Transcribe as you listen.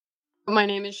My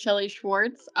name is Shelle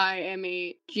Schwartz. I am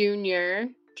a junior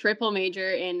triple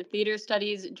major in theater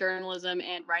studies, journalism,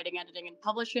 and writing, editing, and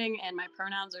publishing, and my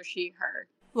pronouns are she, her.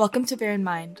 Welcome to Bear in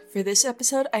Mind. For this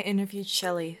episode, I interviewed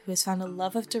Shelle, who has found a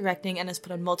love of directing and has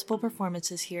put on multiple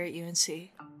performances here at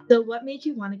UNC. So what made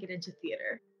you want to get into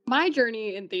theater? My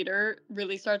journey in theater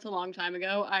really starts a long time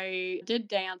ago. I did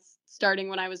dance starting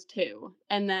when I was 2,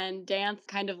 and then dance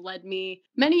kind of led me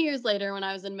many years later when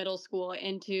I was in middle school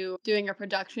into doing a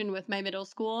production with my middle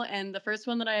school. And the first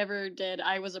one that I ever did,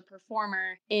 I was a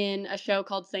performer in a show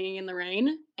called Singing in the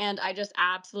Rain, and I just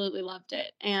absolutely loved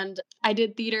it. And I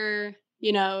did theater,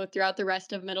 throughout the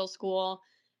rest of middle school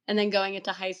and then going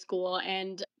into high school.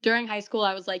 And during high school,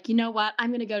 I was like, you know what? I'm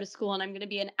going to go to school and I'm going to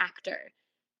be an actor.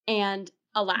 And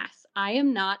alas, I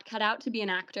am not cut out to be an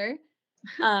actor.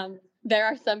 There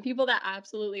are some people that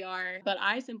absolutely are, but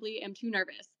I simply am too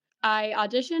nervous. I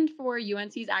auditioned for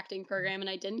UNC's acting program and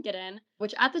I didn't get in,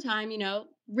 which at the time,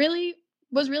 really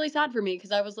was really sad for me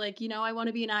because I was like, I want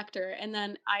to be an actor. And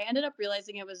then I ended up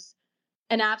realizing it was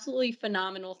an absolutely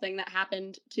phenomenal thing that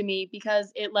happened to me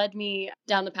because it led me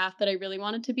down the path that I really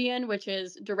wanted to be in, which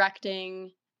is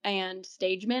directing and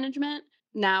stage management.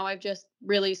 Now I've just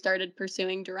really started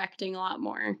pursuing directing a lot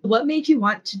more. What made you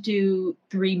want to do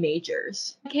 3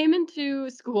 majors? I came into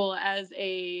school as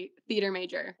a theater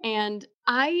major, and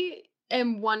I'm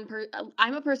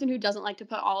a person who doesn't like to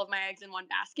put all of my eggs in one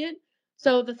basket.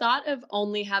 So the thought of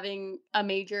only having a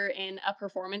major in a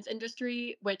performance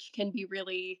industry, which can be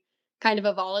really kind of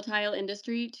a volatile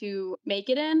industry to make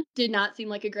it in, did not seem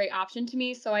like a great option to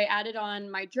me. So I added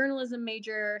on my journalism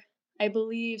major, I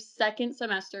believe, second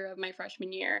semester of my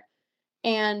freshman year.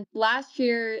 And last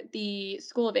year, the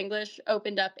School of English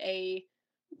opened up a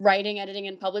writing, editing,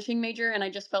 and publishing major. And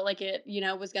I just felt like it,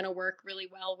 was going to work really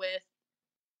well with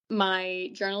my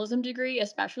journalism degree,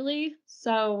 especially.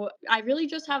 So I really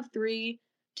just have 3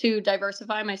 to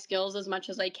diversify my skills as much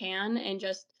as I can and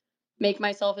just make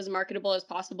myself as marketable as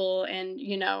possible. And,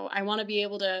 I want to be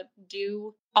able to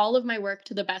do all of my work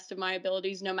to the best of my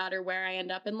abilities, no matter where I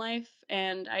end up in life.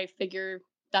 And I figure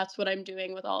that's what I'm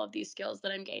doing with all of these skills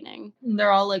that I'm gaining.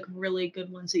 They're all like really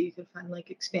good ones that you could find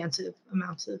like expansive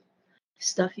amounts of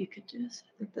stuff you could do. So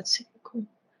I think that's super cool.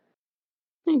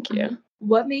 Thank you.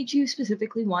 What made you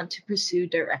specifically want to pursue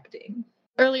directing?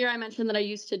 Earlier, I mentioned that I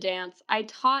used to dance. I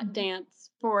taught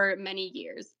dance for many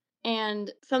years. And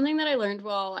something that I learned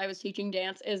while I was teaching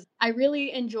dance is I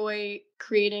really enjoy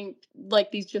creating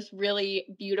like these just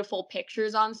really beautiful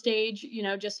pictures on stage,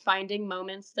 just finding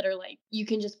moments that are like, you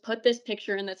can just put this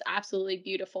picture in that's absolutely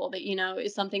beautiful that,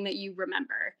 is something that you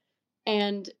remember.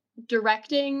 And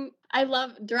directing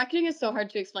is so hard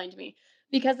to explain to me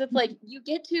because it's like you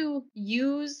get to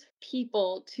use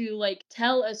people to like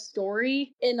tell a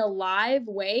story in a live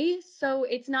way. So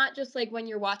it's not just like when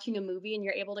you're watching a movie and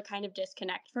you're able to kind of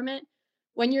disconnect from it.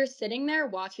 When you're sitting there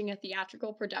watching a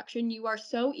theatrical production, you are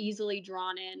so easily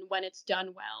drawn in when it's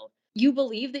done well. You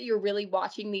believe that you're really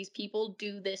watching these people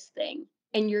do this thing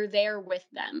and you're there with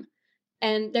them.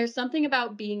 And there's something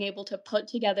about being able to put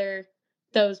together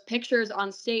those pictures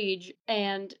on stage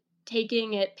and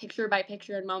taking it picture by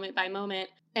picture and moment by moment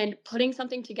and putting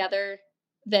something together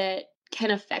that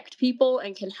can affect people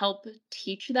and can help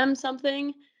teach them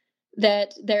something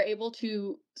that they're able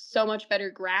to so much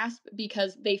better grasp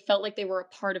because they felt like they were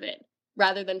a part of it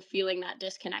rather than feeling that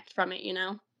disconnect from it,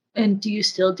 And do you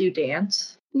still do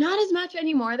dance? Not as much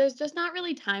anymore. There's just not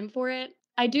really time for it.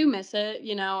 I do miss it.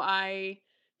 I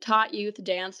taught youth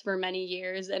dance for many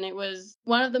years and it was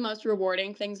one of the most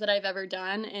rewarding things that I've ever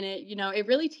done. And it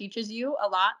really teaches you a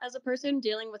lot as a person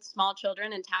dealing with small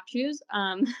children and tap shoes.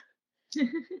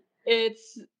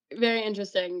 It's very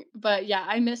interesting, but yeah,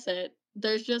 I miss it.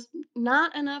 There's just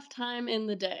not enough time in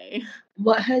the day.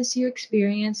 What has your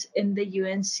experience in the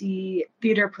UNC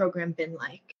theater program been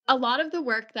like? A lot of the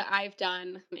work that I've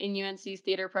done in UNC's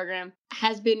theater program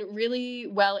has been really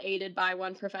well aided by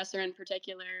one professor in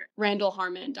particular,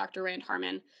 Dr. Rand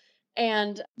Harmon.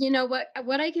 And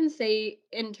what I can say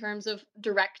in terms of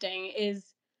directing is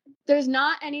there's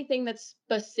not anything that's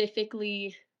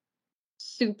specifically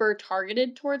super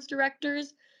targeted towards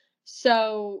directors.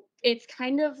 So it's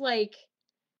kind of like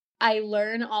I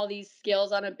learn all these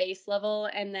skills on a base level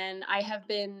and then I have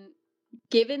been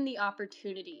given the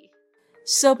opportunity.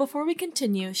 So before we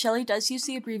continue, Shelle does use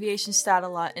the abbreviation STAT a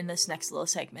lot in this next little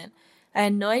segment. I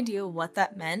had no idea what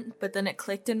that meant, but then it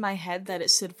clicked in my head that it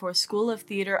stood for School of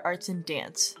Theater, Arts, and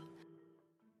Dance.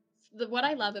 What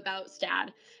I love about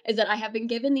STAD is that I have been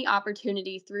given the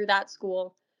opportunity through that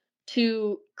school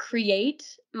to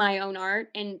create my own art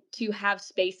and to have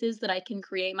spaces that I can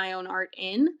create my own art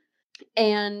in.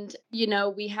 And,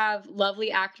 we have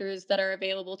lovely actors that are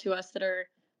available to us that are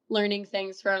learning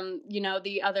things from,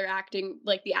 the other acting,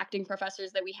 like the acting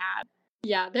professors that we had.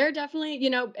 Yeah, they're definitely,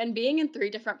 and being in 3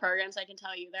 different programs, I can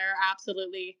tell you there are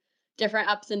absolutely different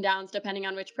ups and downs depending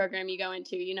on which program you go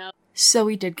into. So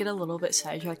we did get a little bit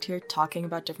sidetracked here talking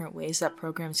about different ways that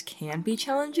programs can be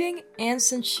challenging, and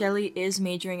since Shelley is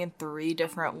majoring in 3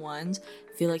 different ones,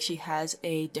 I feel like she has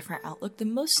a different outlook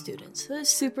than most students. So it's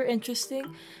super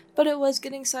interesting, but it was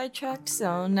getting sidetracked,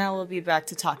 so now we'll be back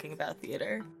to talking about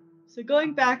theater. So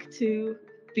going back to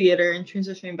theater and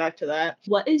transitioning back to that,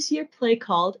 what is your play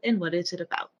called and what is it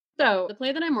about? So, the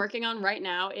play that I'm working on right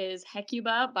now is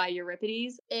Hecuba by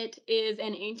Euripides. It is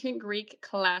an ancient Greek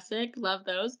classic, love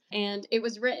those, and it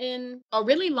was written a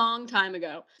really long time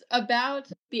ago about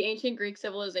the ancient Greek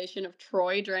civilization of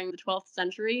Troy during the 12th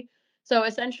century. So,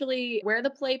 essentially, where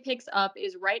the play picks up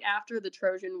is right after the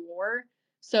Trojan War.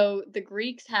 So, the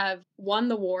Greeks have won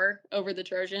the war over the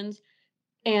Trojans,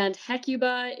 and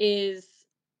Hecuba is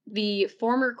the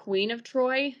former queen of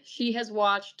Troy. She has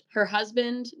watched her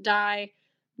husband die,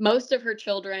 most of her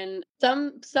children.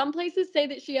 Some places say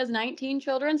that she has 19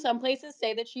 children, some places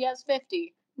say that she has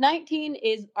 50. 19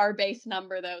 is our base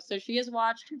number though. So she has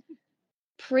watched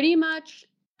pretty much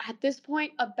at this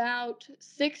point about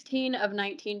 16 of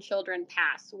 19 children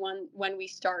pass when we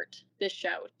start this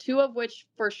show, two of which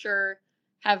for sure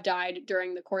have died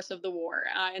during the course of the war,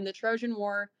 and the Trojan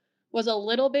War was a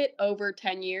little bit over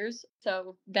 10 years,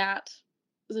 so that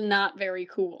was not very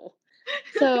cool.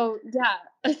 So yeah,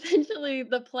 essentially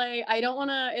the play, I don't want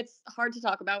to, it's hard to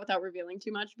talk about without revealing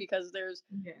too much because there's,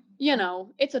 Yeah.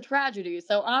 it's a tragedy.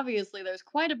 So obviously there's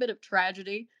quite a bit of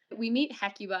tragedy. We meet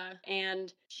Hecuba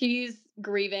and she's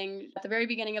grieving. At the very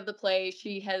beginning of the play,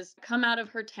 she has come out of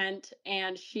her tent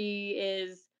and she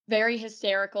is very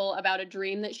hysterical about a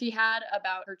dream that she had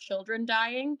about her children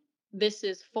dying. This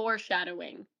is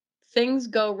foreshadowing. Things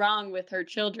go wrong with her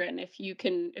children, if you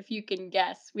can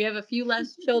guess. We have a few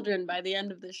less children by the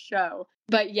end of this show.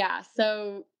 But yeah,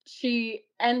 so she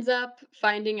ends up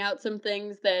finding out some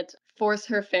things that force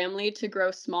her family to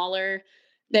grow smaller.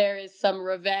 There is some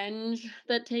revenge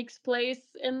that takes place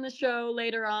in the show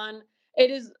later on.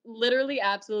 It is literally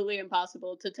absolutely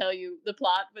impossible to tell you the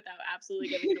plot without absolutely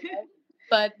giving it away.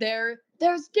 But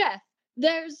there's death,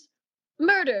 there's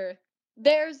murder,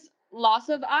 there's loss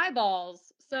of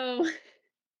eyeballs. So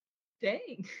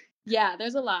Dang. yeah,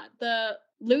 there's a lot. The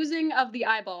losing of the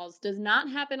eyeballs does not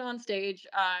happen on stage.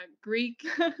 Greek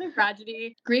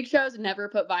tragedy. Greek shows never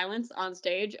put violence on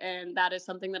stage, and that is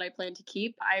something that I plan to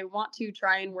keep. I want to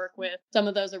try and work with some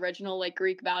of those original like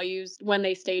Greek values when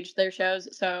they stage their shows.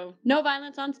 So no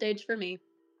violence on stage for me.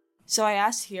 So I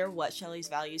asked here what Shelley's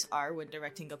values are when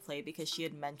directing a play because she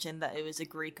had mentioned that it was a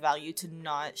Greek value to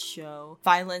not show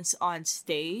violence on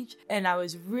stage, and I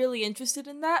was really interested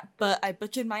in that, but I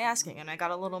butchered my asking and I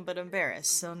got a little bit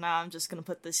embarrassed, so now I'm just gonna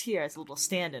put this here as a little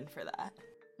stand-in for that.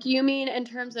 Do you mean in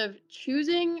terms of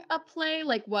choosing a play,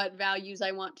 like what values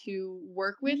I want to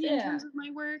work with in Yeah. terms of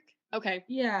my work? Okay.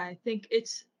 Yeah, I think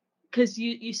it's because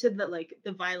you said that like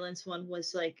the violence one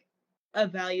was like a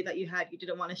value that you had. You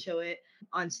didn't want to show it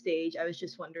on stage. I was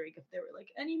just wondering if there were like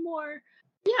any more.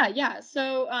 Yeah.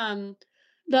 So,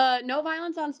 the no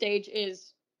violence on stage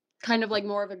is kind of like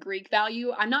more of a Greek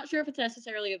value. I'm not sure if it's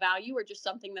necessarily a value or just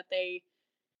something that they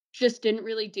just didn't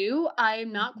really do.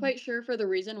 I'm not Mhm. quite sure for the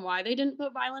reason why they didn't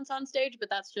put violence on stage, but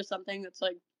that's just something that's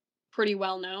like pretty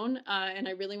well known. And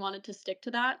I really wanted to stick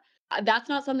to that. That's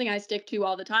not something I stick to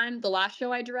all the time. The last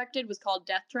show I directed was called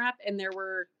Death Trap, and there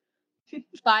were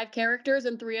 5 characters,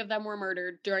 and 3 of them were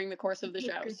murdered during the course of the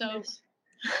Oh show. So goodness.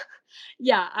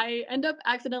 yeah, I end up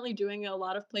accidentally doing a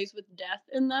lot of plays with death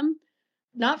in them.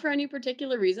 Not for any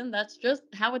particular reason, that's just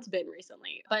how it's been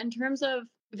recently. But in terms of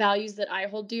values that I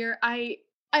hold dear, I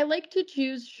like to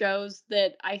choose shows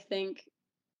that I think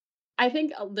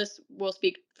this will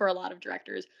speak for a lot of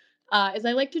directors. Is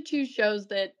I like to choose shows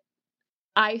that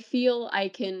I feel I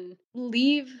can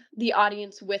leave the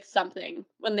audience with something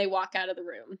when they walk out of the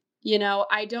room.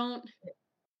 I don't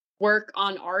work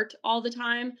on art all the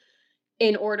time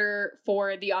in order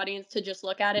for the audience to just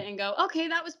look at it and go, okay,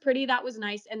 that was pretty, that was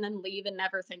nice, and then leave and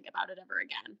never think about it ever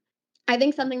again. I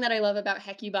think something that I love about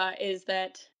Hecuba is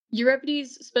that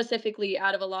Euripides, specifically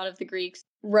out of a lot of the Greeks,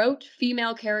 wrote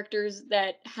female characters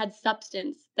that had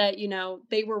substance, that,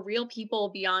 they were real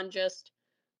people beyond just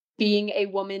being a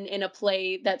woman in a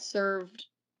play that served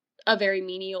a very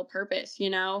menial purpose.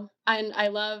 And I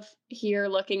love here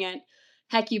looking at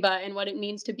Hecuba and what it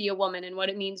means to be a woman and what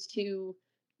it means to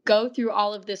go through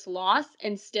all of this loss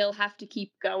and still have to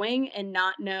keep going and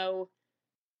not know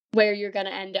where you're going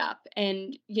to end up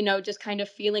and, just kind of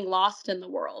feeling lost in the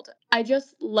world. I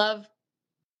just love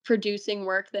producing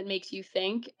work that makes you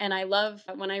think. And I love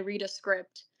when I read a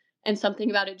script and something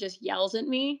about it just yells at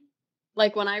me.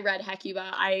 Like when I read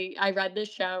Hecuba, I read this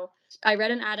show. I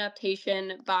read an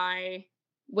adaptation by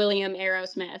William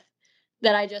Arrowsmith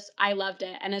that I loved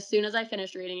it. And as soon as I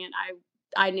finished reading it,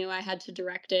 I knew I had to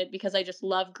direct it because I just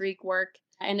love Greek work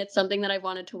and it's something that I've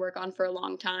wanted to work on for a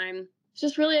long time.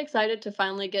 Just really excited to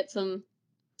finally get some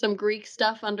Greek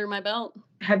stuff under my belt.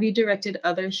 Have you directed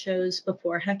other shows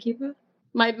before Hecuba?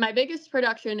 My biggest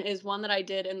production is one that I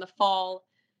did in the fall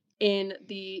in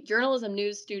the journalism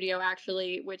news studio,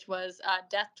 actually, which was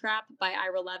Death Trap by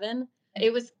Ira Levin.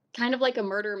 It was kind of like a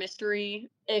murder mystery.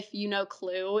 If you know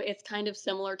Clue, it's kind of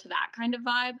similar to that kind of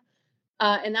vibe.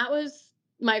 And that was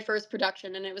my first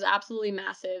production, and it was absolutely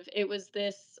massive. It was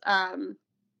this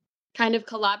kind of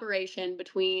collaboration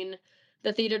between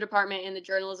the theater department and the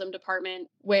journalism department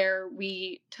where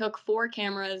we took 4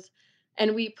 cameras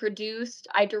and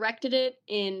I directed it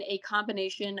in a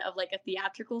combination of like a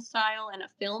theatrical style and a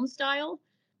film style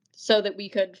so that we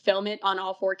could film it on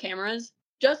all 4 cameras.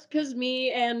 Just because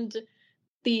me and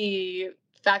the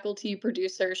faculty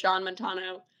producer, Sean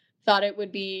Montano, thought it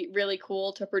would be really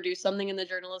cool to produce something in the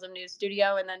journalism news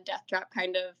studio, and then Death Trap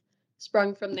kind of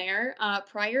sprung from there.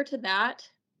 Prior to that,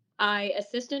 I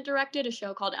assistant directed a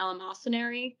show called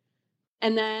Eleemosynary.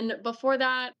 And then before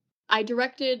that,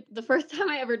 the first time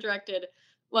I ever directed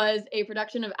was a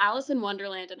production of Alice in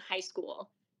Wonderland in high school.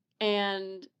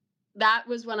 And that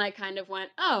was when I kind of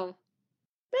went, oh,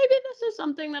 maybe this is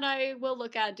something that I will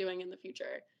look at doing in the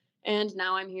future. And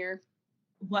now I'm here.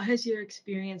 What has your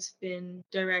experience been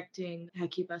directing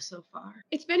Hecuba so far?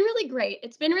 It's been really great.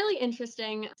 It's been really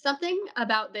interesting. Something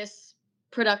about this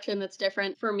production that's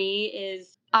different for me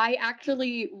is I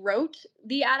actually wrote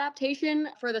the adaptation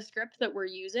for the script that we're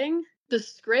using. The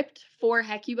script for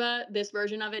Hecuba, this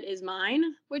version of it is mine,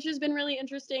 which has been really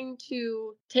interesting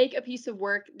to take a piece of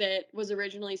work that was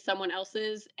originally someone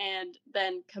else's and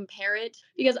then compare it.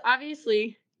 Because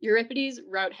obviously, Euripides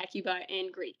wrote Hecuba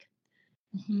in Greek.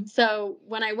 Mhm. So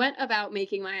when I went about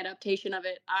making my adaptation of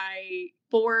it,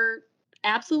 for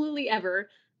absolutely ever,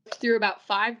 through about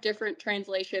 5 different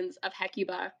translations of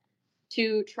Hecuba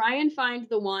to try and find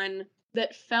the one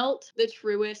that felt the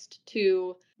truest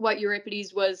to what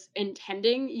Euripides was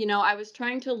intending. I was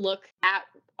trying to look at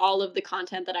all of the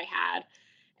content that I had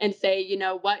and say,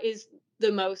 what is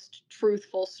the most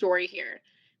truthful story here?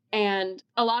 And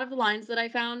a lot of the lines that I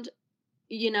found,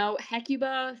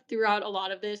 Hecuba throughout a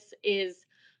lot of this is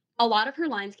a lot of her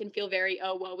lines can feel very,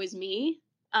 oh, woe is me.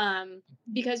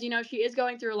 Because, she is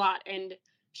going through a lot and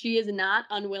she is not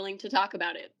unwilling to talk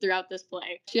about it throughout this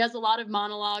play. She has a lot of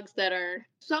monologues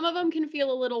some of them can feel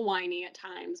a little whiny at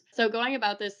times. So going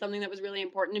about this, something that was really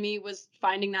important to me was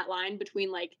finding that line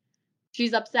between like,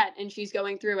 she's upset and she's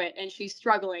going through it and she's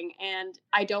struggling. And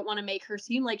I don't want to make her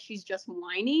seem like she's just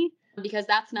whiny because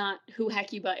that's not who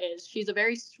Hecuba is. She's a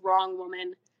very strong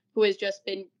woman who has just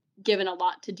been given a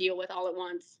lot to deal with all at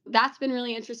once. That's been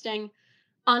really interesting.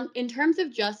 In terms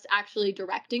of just actually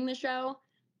directing the show,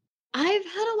 I've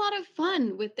had a lot of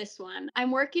fun with this one.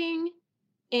 I'm working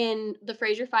in the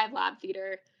Fraser 5 Lab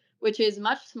Theater, which is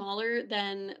much smaller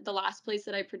than the last place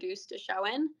that I produced a show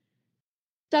in.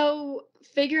 So,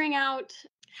 figuring out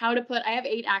I have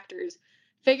 8 actors,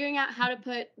 figuring out how to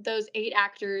put those 8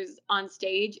 actors on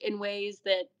stage in ways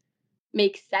that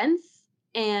make sense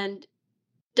and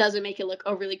doesn't make it look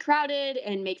overly crowded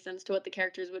and make sense to what the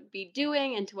characters would be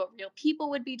doing and to what real people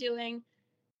would be doing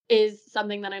is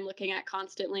something that I'm looking at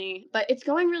constantly. But it's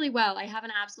going really well. I have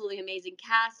an absolutely amazing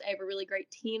cast. I have a really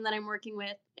great team that I'm working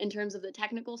with in terms of the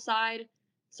technical side.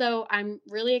 So I'm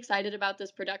really excited about this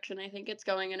production. I think it's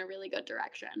going in a really good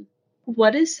direction.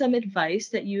 What is some advice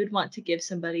that you would want to give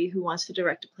somebody who wants to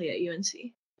direct a play at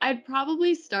UNC? I'd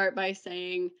probably start by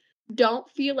saying, don't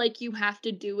feel like you have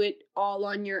to do it all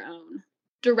on your own.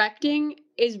 Directing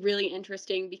is really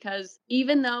interesting because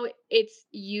even though it's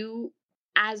you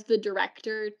as the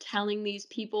director telling these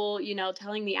people,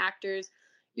 telling the actors,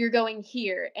 you're going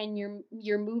here and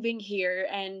you're moving here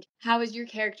and how is your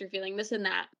character feeling, this and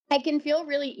that. It can feel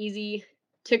really easy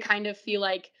to kind of feel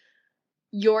like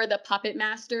you're the puppet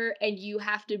master and you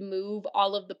have to move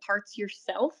all of the parts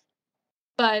yourself.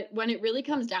 But when it really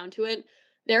comes down to it,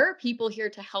 there are people here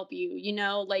to help you,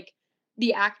 like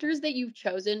the actors that you've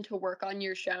chosen to work on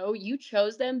your show, you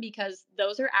chose them because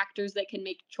those are actors that can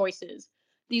make choices.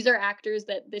 These are actors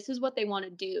that this is what they want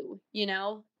to do,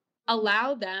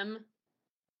 Allow them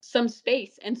some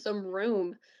space and some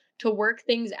room to work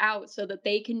things out so that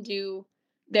they can do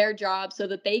their job so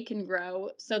that they can grow,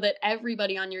 so that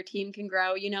everybody on your team can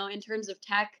grow. In terms of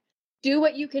tech, do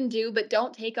what you can do, but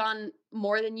don't take on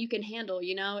more than you can handle.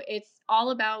 It's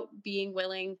all about being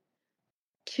willing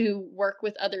to work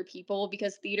with other people,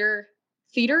 because theater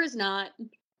is not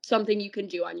something you can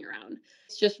do on your own.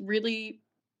 It's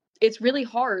really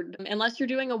hard unless you're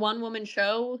doing a one woman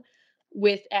show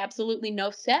with absolutely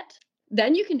no set.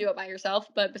 Then you can do it by yourself,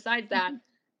 but besides that,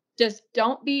 just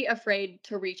don't be afraid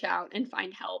to reach out and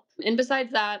find help. And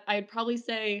besides that, I'd probably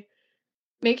say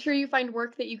make sure you find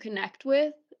work that you connect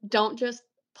with. Don't just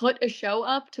put a show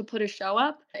up to put a show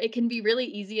up. It can be really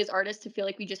easy as artists to feel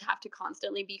like we just have to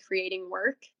constantly be creating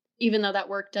work, even though that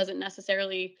work doesn't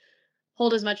necessarily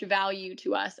hold as much value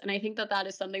to us. And I think that that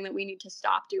is something that we need to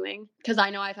stop doing, because I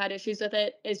know I've had issues with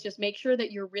it, is just make sure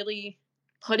that you're really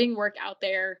putting work out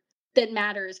there that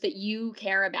matters, that you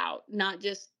care about, not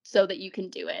just so that you can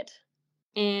do it.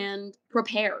 And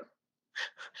prepare.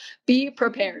 Be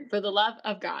prepared, for the love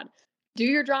of God. Do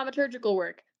your dramaturgical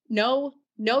work. Know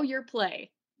your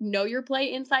play. Know your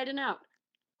play inside and out.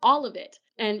 All of it.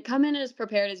 And come in as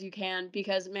prepared as you can,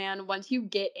 because man, once you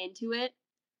get into it,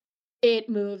 it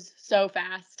moves so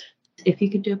fast. If you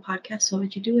could do a podcast, what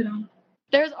would you do it on?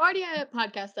 There's already a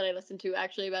podcast that I listen to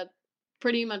actually about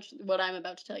pretty much what I'm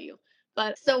about to tell you.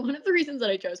 But so one of the reasons that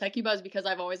I chose Hecuba is because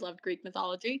I've always loved Greek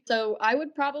mythology. So I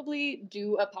would probably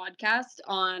do a podcast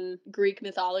on Greek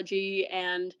mythology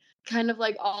and kind of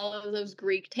like all of those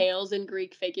Greek tales and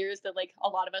Greek figures that like a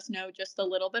lot of us know just a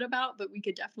little bit about, but we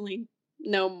could definitely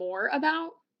know more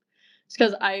about. It's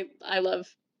because I love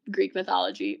Greek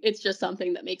mythology. It's just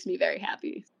something that makes me very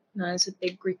happy. No, I was a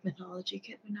big Greek mythology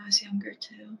kid when I was younger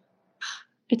too.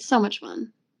 It's so much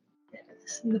fun.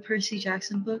 And the Percy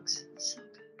Jackson books, so good.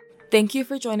 Thank you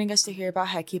for joining us to hear about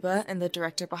Hecuba and the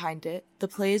director behind it. The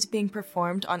play is being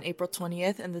performed on April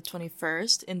 20th and the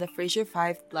 21st in the Fraser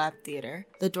 5 Lab Theater.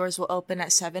 The doors will open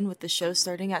at 7 with the show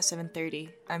starting at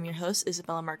 7:30. I'm your host,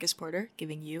 Isabella Marcus Porter,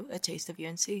 giving you a taste of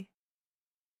UNC.